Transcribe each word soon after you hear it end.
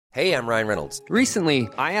Hey, I'm Ryan Reynolds. Recently,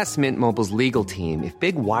 I asked Mint Mobile's legal team if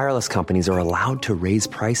big wireless companies are allowed to raise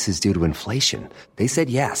prices due to inflation. They said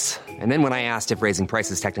yes. And then when I asked if raising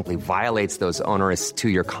prices technically violates those onerous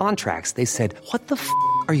two-year contracts, they said, "What the f***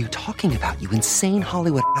 are you talking about, you insane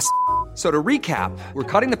Hollywood ass?" So to recap, we're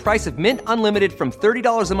cutting the price of Mint Unlimited from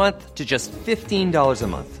 $30 a month to just $15 a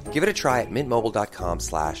month. Give it a try at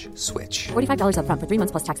mintmobile.com/switch. $45 up front for 3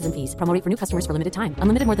 months plus taxes and fees. Promo rate for new customers for limited time.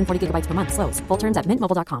 Unlimited more than 40 gigabytes per month. Slows full terms at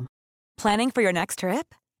mintmobile.com. Planning for your next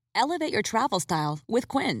trip? Elevate your travel style with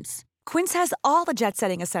Quince. Quince has all the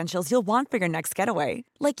jet-setting essentials you'll want for your next getaway,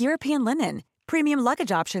 like European linen, premium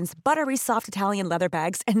luggage options, buttery soft Italian leather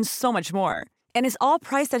bags, and so much more. And is all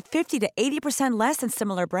priced at 50 to 80% less than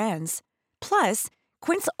similar brands. Plus,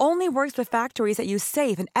 Quince only works with factories that use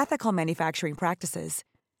safe and ethical manufacturing practices.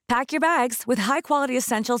 Pack your bags with high-quality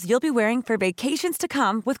essentials you'll be wearing for vacations to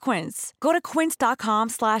come with Quince. Go to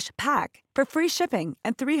quince.com/pack for free shipping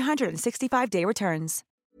and 365-day returns.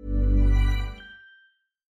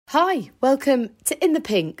 Hi, welcome to In the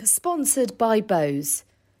Pink, sponsored by Bose.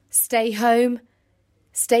 Stay home,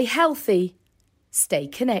 stay healthy, stay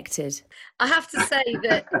connected. I have to say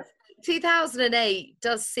that 2008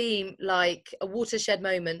 does seem like a watershed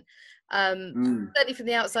moment, certainly from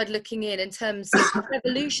the outside looking in terms of the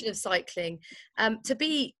revolution of cycling. To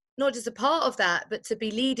be not just a part of that, but to be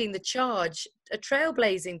leading the charge, a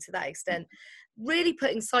trailblazing to that extent, really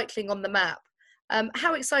putting cycling on the map.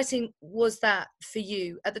 How exciting was that for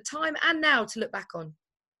you at the time and now to look back on?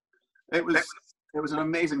 It was an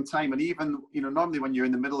amazing time. And even, normally when you're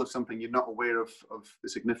in the middle of something, you're not aware of the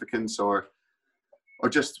significance or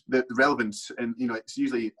just the relevance. And, it's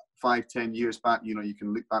usually 5-10 years back, you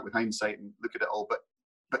can look back with hindsight and look at it all.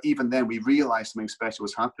 But even then we realized something special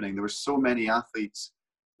was happening. There were so many athletes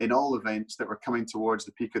in all events that were coming towards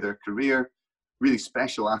the peak of their career, really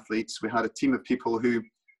special athletes. We had a team of people who,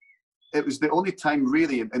 it was the only time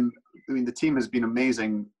really, and I mean, the team has been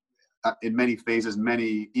amazing in many phases,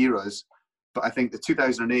 many eras. But I think the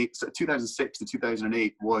 2006 to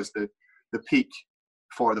 2008 was the peak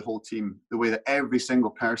for the whole team. The way that every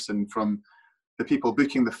single person, from the people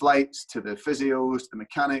booking the flights to the physios, to the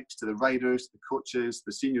mechanics, to the riders, the coaches,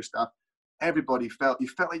 the senior staff, everybody felt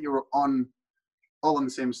like you were all on the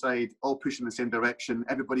same side, all pushing the same direction.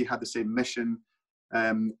 Everybody had the same mission.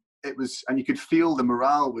 And you could feel the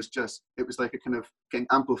morale was it was like a kind of getting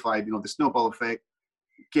amplified, the snowball effect,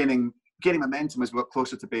 gaining momentum as we got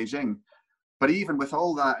closer to Beijing. But even with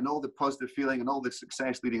all that and all the positive feeling and all the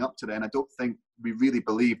success leading up to then, I don't think we really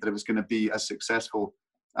believed that it was going to be as successful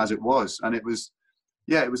as it was. And it was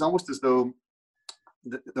almost as though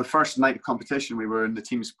the first night of competition, we were in the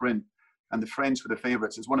team sprint and the French were the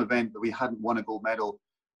favourites. It's one event that we hadn't won a gold medal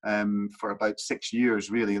for about 6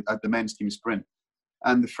 years, really, at the men's team sprint.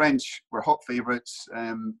 And the French were hot favourites.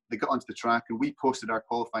 They got onto the track and we posted our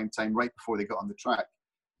qualifying time right before they got on the track.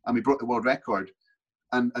 And we broke the world record.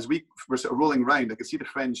 And as we were sort of rolling around, I could see the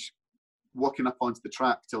French walking up onto the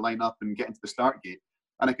track to line up and get into the start gate.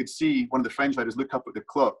 And I could see one of the French riders look up at the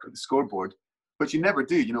clock, at the scoreboard, which you never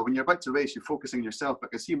do. When you're about to race, you're focusing on yourself. But I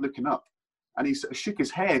could see him looking up and he sort of shook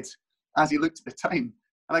his head as he looked at the time.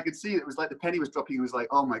 And I could see it was like the penny was dropping. He was like,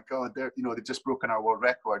 oh my God, they've just broken our world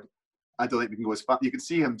record. I don't think we can go as fast. You could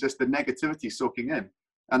see him, just the negativity soaking in.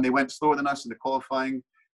 And they went slower than us in the qualifying.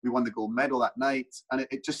 We won the gold medal that night. And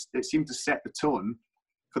it seemed to set the tone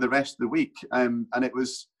for the rest of the week. And it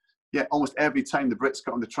was, almost every time the Brits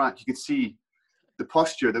got on the track, you could see the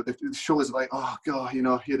posture, the shoulders like, oh God,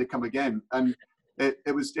 here they come again. And it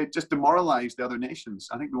just demoralized the other nations.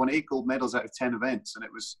 I think we won 8 gold medals out of 10 events. And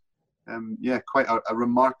it was, quite a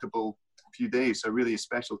remarkable few days, a really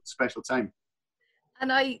special time.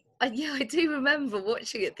 And I do remember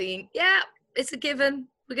watching it thinking, it's a given.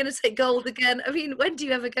 We're going to take gold again. I mean, when do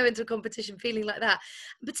you ever go into a competition feeling like that?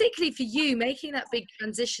 Particularly for you, making that big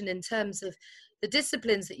transition in terms of the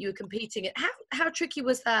disciplines that you were competing in. How tricky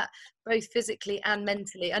was that, both physically and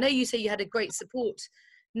mentally? I know you say you had a great support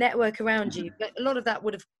network around you, but a lot of that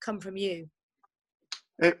would have come from you.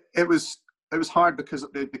 It was hard because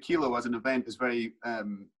the kilo as an event is very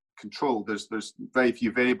controlled. There's very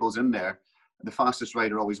few variables in there. The fastest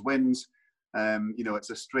rider always wins. It's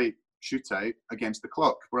a straight shootout against the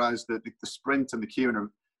clock, whereas the sprint and the keirin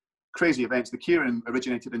are crazy events. The keirin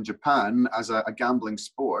originated in Japan as a gambling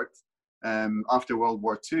sport after World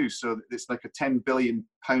War II, so it's like a $10 billion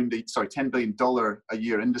a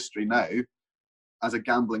year industry now as a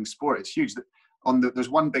gambling sport. It's huge. There's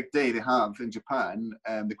one big day they have in Japan,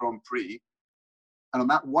 the Grand Prix, and on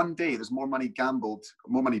that one day there's more money gambled,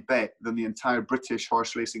 more money bet than the entire British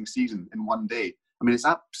horse racing season in one day. I mean, it's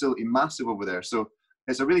absolutely massive over there. So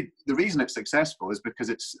the reason it's successful is because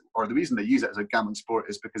the reason they use it as a gambling sport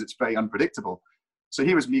is because it's very unpredictable. So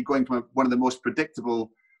here was me going from one of the most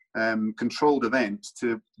predictable, controlled events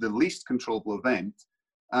to the least controllable event.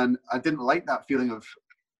 And I didn't like that feeling of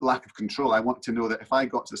lack of control. I wanted to know that if I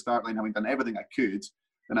got to the start line having done everything I could,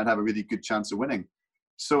 then I'd have a really good chance of winning.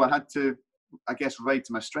 So I had to, I guess, ride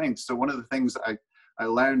to my strengths. So one of the things that I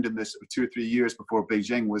learned in this 2 or 3 years before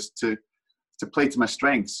Beijing was to play to my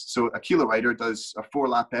strengths. So a kilo rider does a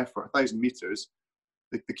 4-lap effort, 1,000 meters.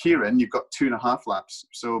 The keirin, you've got 2.5 laps.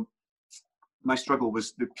 So my struggle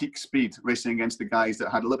was the peak speed, racing against the guys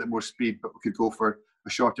that had a little bit more speed but could go for a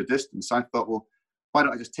shorter distance. So I thought, well, why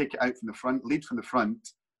don't I just take it out from the front, lead from the front,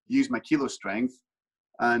 use my kilo strength,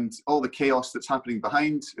 and all the chaos that's happening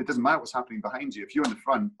behind, it doesn't matter what's happening behind you. If you're in the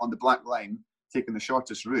front, on the black line, taking the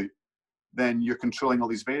shortest route, then you're controlling all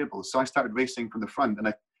these variables. So I started racing from the front,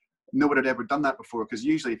 and nobody had ever done that before, because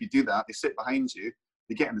usually if you do that, they sit behind you,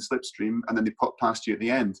 they get in the slipstream, and then they pop past you at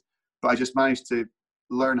the end. But I just managed to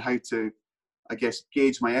learn how to, I guess,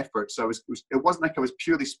 gauge my effort. So it wasn't like I was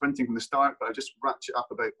purely sprinting from the start, but I just ratchet up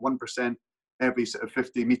about 1% every sort of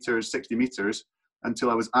 50 meters, 60 meters,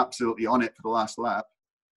 until I was absolutely on it for the last lap.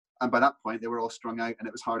 And by that point, they were all strung out, and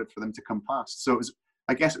it was harder for them to come past. So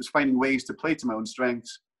I guess it was finding ways to play to my own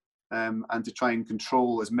strengths, and to try and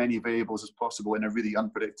control as many variables as possible in a really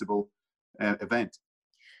unpredictable event.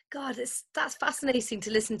 God, that's fascinating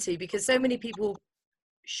to listen to, because so many people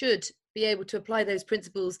should be able to apply those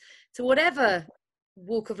principles to whatever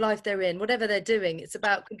walk of life they're in, whatever they're doing. It's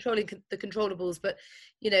about controlling the controllables, but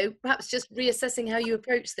perhaps just reassessing how you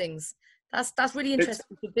approach things. That's really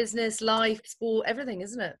interesting for business, life, sport, everything,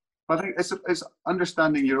 isn't it? I think it's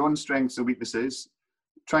understanding your own strengths and weaknesses,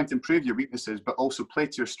 trying to improve your weaknesses, but also play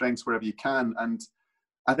to your strengths wherever you can. And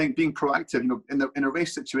I think being proactive, in a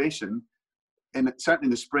race situation, certainly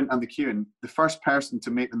in the sprint and the keirin, the first person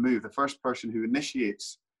to make the move, the first person who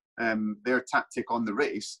initiates their tactic on the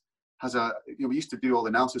race has we used to do all the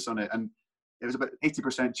analysis on it, and it was about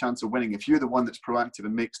 80% chance of winning. If you're the one that's proactive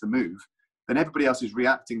and makes the move, then everybody else is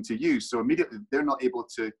reacting to you. So immediately they're not able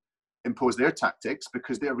to impose their tactics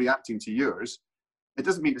because they're reacting to yours. It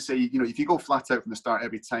doesn't mean to say, if you go flat out from the start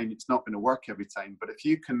every time, it's not going to work every time. But if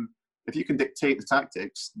you can dictate the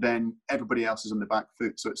tactics, then everybody else is on the back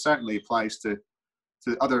foot. So it certainly applies to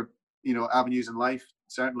other, avenues in life,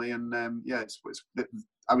 certainly. And I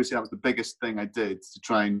would say that was the biggest thing I did to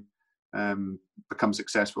try and become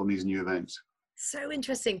successful in these new events. So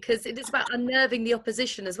interesting, because it is about unnerving the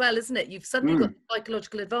opposition as well, isn't it? You've suddenly got a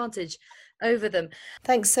psychological advantage over them.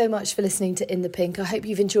 Thanks so much for listening to In the Pink. I hope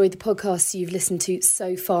you've enjoyed the podcast you've listened to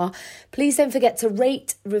so far. Please don't forget to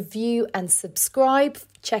rate, review and subscribe.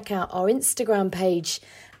 Check out our Instagram page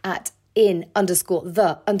at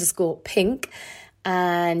in_the_pink.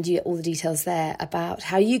 And you get all the details there about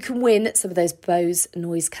how you can win some of those Bose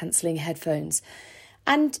noise-cancelling headphones.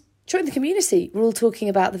 And join the community. We're all talking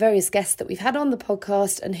about the various guests that we've had on the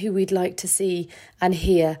podcast and who we'd like to see and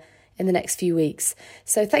hear in the next few weeks.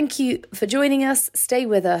 So thank you for joining us. Stay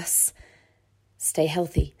with us. Stay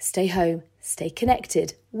healthy, stay home, stay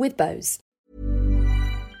connected with Bose.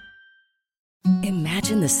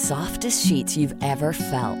 Imagine the softest sheets you've ever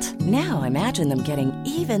felt. Now imagine them getting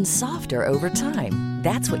even softer over time.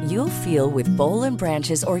 That's what you'll feel with Boll &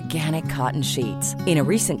 Branch's organic cotton sheets. In a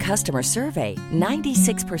recent customer survey,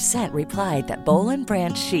 96% replied that Boll &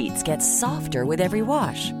 Branch sheets get softer with every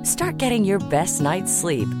wash. Start getting your best night's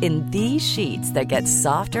sleep in these sheets that get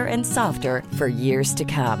softer and softer for years to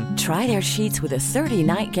come. Try their sheets with a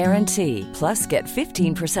 30-night guarantee. Plus, get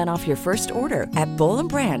 15% off your first order at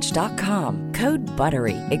bollandbranch.com. Code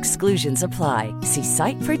BUTTERY. Exclusions apply. See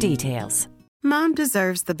site for details. Mom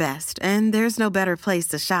deserves the best, and there's no better place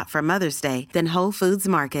to shop for Mother's Day than Whole Foods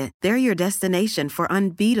Market. They're your destination for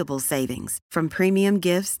unbeatable savings, from premium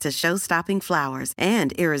gifts to show-stopping flowers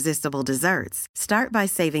and irresistible desserts. Start by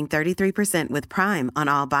saving 33% with Prime on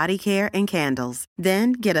all body care and candles.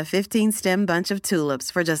 Then get a 15-stem bunch of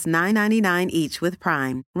tulips for just $9.99 each with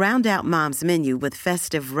Prime. Round out Mom's menu with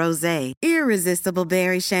festive rosé, irresistible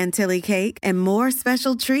berry chantilly cake, and more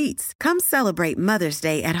special treats. Come celebrate Mother's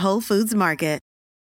Day at Whole Foods Market.